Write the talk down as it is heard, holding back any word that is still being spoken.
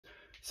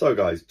So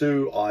guys,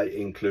 do I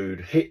include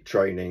HIIT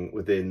training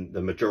within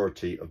the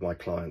majority of my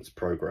clients'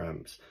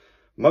 programs?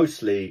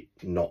 Mostly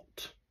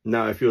not.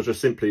 Now, if you're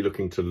just simply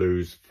looking to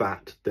lose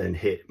fat, then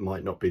HIIT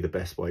might not be the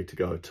best way to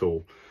go at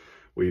all.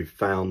 We've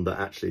found that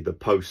actually the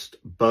post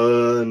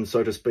burn,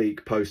 so to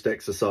speak, post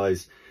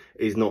exercise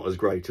is not as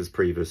great as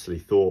previously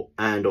thought.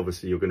 And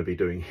obviously you're going to be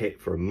doing HIIT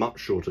for a much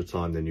shorter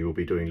time than you will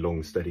be doing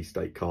long steady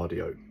state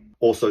cardio.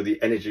 Also,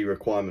 the energy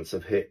requirements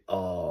of HIIT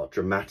are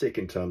dramatic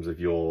in terms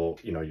of your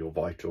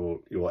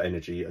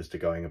energy as to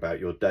going about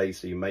your day.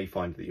 So you may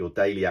find that your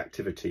daily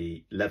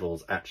activity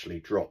levels actually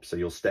drop. So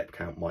your step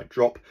count might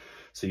drop.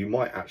 So you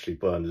might actually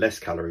burn less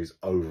calories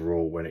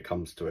overall when it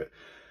comes to it.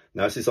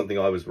 Now, this is something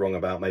I was wrong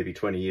about maybe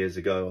 20 years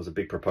ago. I was a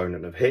big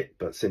proponent of HIIT,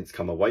 but since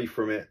come away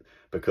from it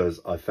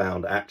because I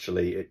found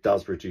actually it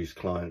does reduce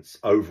clients'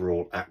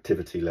 overall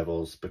activity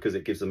levels because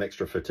it gives them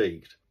extra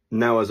fatigued.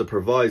 Now, as a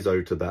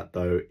proviso to that,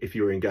 though, if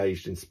you're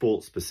engaged in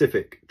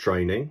sport-specific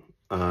training,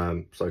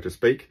 so to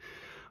speak,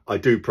 I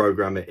do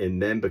program it in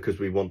them because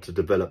we want to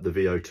develop the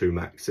VO2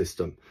 max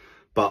system.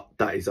 But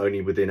that is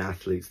only within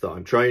athletes that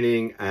I'm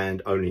training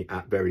and only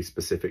at very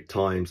specific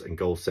times and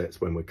goal sets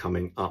when we're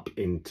coming up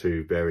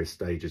into various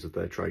stages of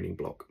their training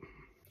block.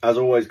 As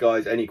always,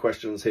 guys, any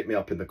questions, hit me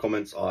up in the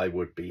comments. I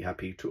would be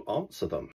happy to answer them.